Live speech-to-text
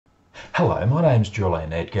Hello, my name's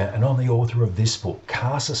Julian Edgar and I'm the author of this book,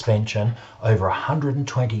 Car Suspension, Over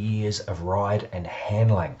 120 Years of Ride and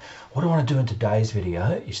Handling. What I want to do in today's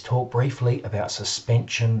video is talk briefly about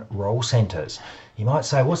suspension roll centres. You might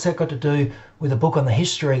say, what's that got to do with a book on the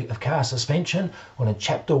history of car suspension? Well, in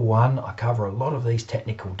chapter 1, I cover a lot of these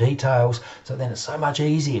technical details, so then it's so much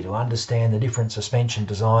easier to understand the different suspension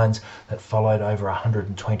designs that followed over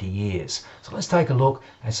 120 years. So let's take a look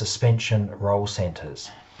at suspension roll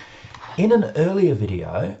centres. In an earlier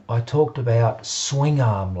video, I talked about swing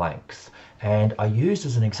arm length, and I used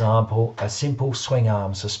as an example a simple swing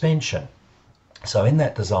arm suspension. So in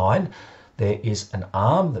that design, there is an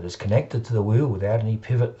arm that is connected to the wheel without any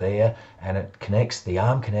pivot there, and the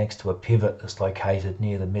arm connects to a pivot that's located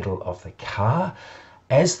near the middle of the car.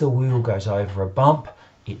 As the wheel goes over a bump,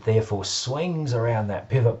 it therefore swings around that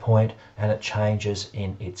pivot point and it changes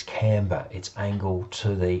in its camber, its angle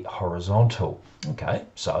to the horizontal. Okay,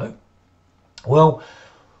 so well,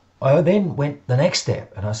 I then went the next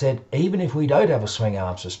step and I said, even if we don't have a swing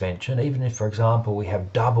arm suspension, even if, for example, we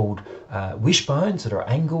have doubled wishbones that are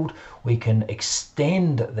angled, we can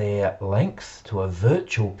extend their length to a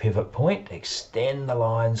virtual pivot point, extend the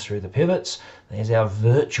lines through the pivots. There's our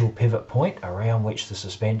virtual pivot point around which the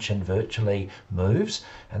suspension virtually moves.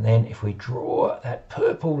 And then if we draw that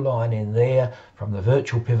purple line in there from the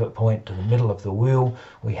virtual pivot point to the middle of the wheel,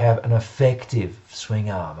 we have an effective swing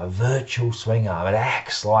arm, a virtual swing arm. It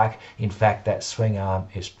acts like, in fact, that swing arm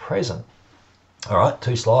is present. All right,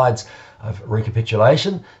 2 slides of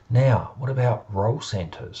recapitulation. Now, what about roll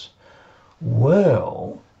centres?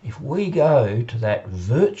 Well, if we go to that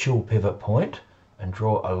virtual pivot point and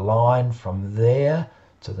draw a line from there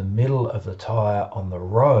to the middle of the tyre on the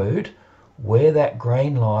road, where that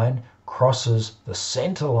green line crosses the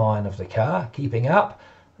centre line of the car, keeping up,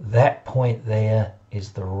 that point there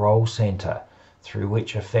is the roll centre, through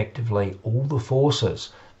which effectively all the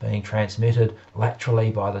forces being transmitted laterally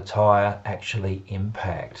by the tyre actually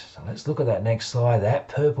impact. So let's look at that next slide. That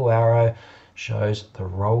purple arrow shows the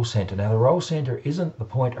roll centre. Now the roll centre isn't the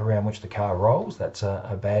point around which the car rolls. That's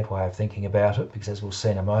a bad way of thinking about it, because as we'll see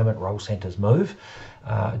in a moment, roll centres move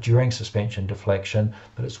during suspension deflection,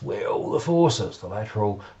 but it's where all the forces, the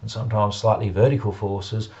lateral and sometimes slightly vertical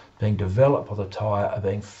forces being developed by the tyre, are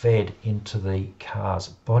being fed into the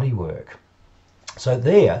car's bodywork. So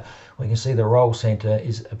there we can see the roll centre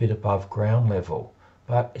is a bit above ground level,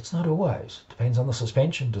 but it's not always. It depends on the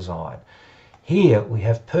suspension design. Here we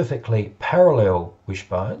have perfectly parallel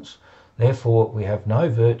wishbones, therefore we have no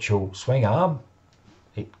virtual swing arm.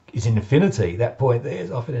 It is in infinity. That point there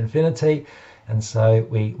is off at infinity, and so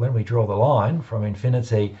when we draw the line from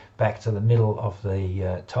infinity back to the middle of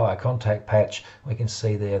the tyre contact patch, we can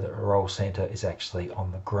see there that the roll centre is actually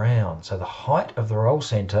on the ground. So the height of the roll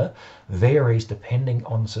centre varies depending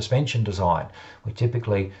on suspension design. We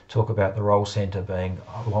typically talk about the roll centre being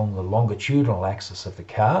along the longitudinal axis of the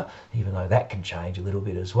car, even though that can change a little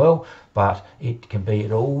bit as well, but it can be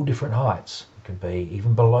at all different heights. It can be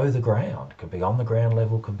even below the ground, it can be on the ground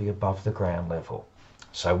level, it can be above the ground level.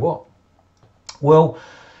 So what? Well,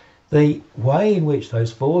 the way in which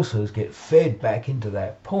those forces get fed back into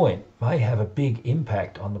that point may have a big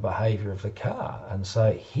impact on the behaviour of the car. And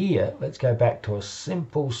so here, let's go back to a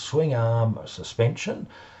simple swing arm suspension,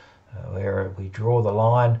 where we draw the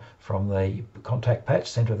line from the contact patch,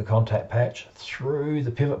 centre of the contact patch, through the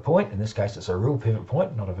pivot point. In this case, it's a real pivot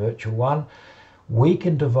point, not a virtual one. We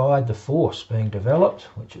can divide the force being developed,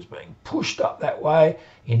 which is being pushed up that way,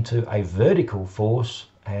 into a vertical force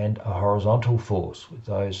and a horizontal force with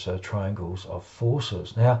those triangles of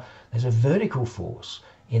forces. Now, there's a vertical force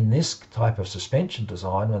in this type of suspension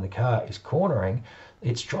design. When the car is cornering,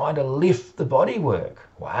 it's trying to lift the bodywork.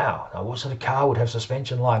 Wow, now what sort of car would have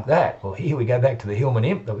suspension like that? Well, here we go back to the Hillman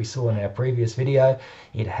Imp that we saw in our previous video.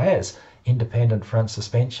 It has independent front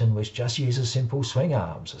suspension which just uses simple swing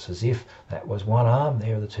arms. It's as if that was one arm,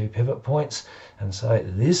 there are the 2 pivot points, and so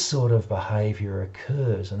this sort of behaviour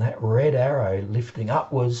occurs, and that red arrow lifting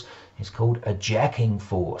upwards is called a jacking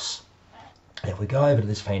force. If we go over to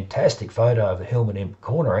this fantastic photo of the Hillman Imp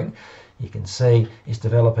cornering, you can see it's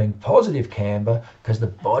developing positive camber because the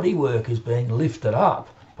bodywork is being lifted up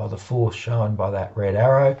by the force shown by that red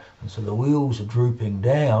arrow, and so the wheels are drooping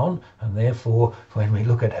down, and therefore when we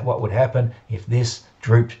look at what would happen if this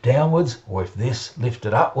drooped downwards or if this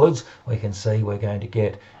lifted upwards, we can see we're going to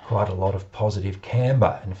get quite a lot of positive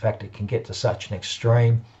camber. In fact, it can get to such an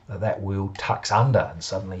extreme that that wheel tucks under and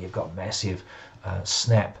suddenly you've got massive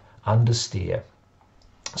snap understeer.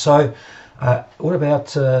 So what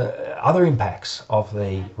about other impacts of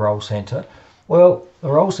the roll centre? Well, the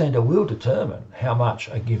roll centre will determine how much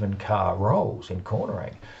a given car rolls in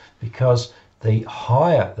cornering, because the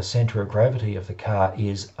higher the centre of gravity of the car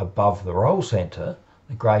is above the roll centre,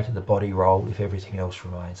 the greater the body roll if everything else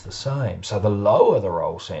remains the same. So the lower the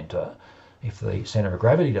roll centre, if the centre of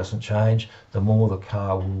gravity doesn't change, the more the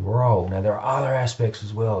car will roll. Now, there are other aspects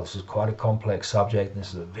as well. This is quite a complex subject, and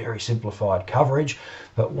this is a very simplified coverage.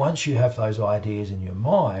 But once you have those ideas in your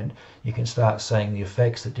mind, you can start seeing the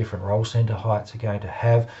effects that different roll centre heights are going to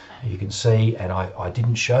have. You can see, and I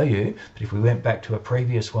didn't show you, but if we went back to a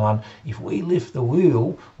previous one, if we lift the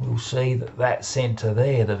wheel, we'll see that that centre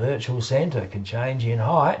there, the virtual centre, can change in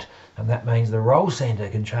height. And that means the roll centre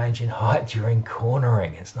can change in height during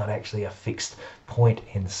cornering. It's not actually a fixed point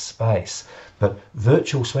in space. But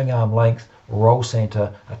virtual swing arm length, roll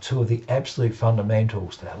centre are two of the absolute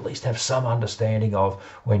fundamentals to at least have some understanding of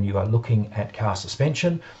when you are looking at car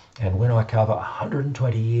suspension. And when I cover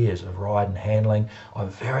 120 years of ride and handling, I'm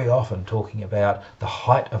very often talking about the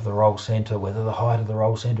height of the roll centre, whether the height of the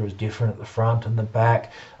roll centre is different at the front and the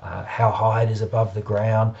back, how high it is above the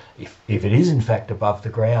ground. If it is in fact above the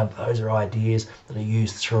ground, those are ideas that are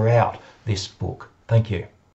used throughout this book. Thank you.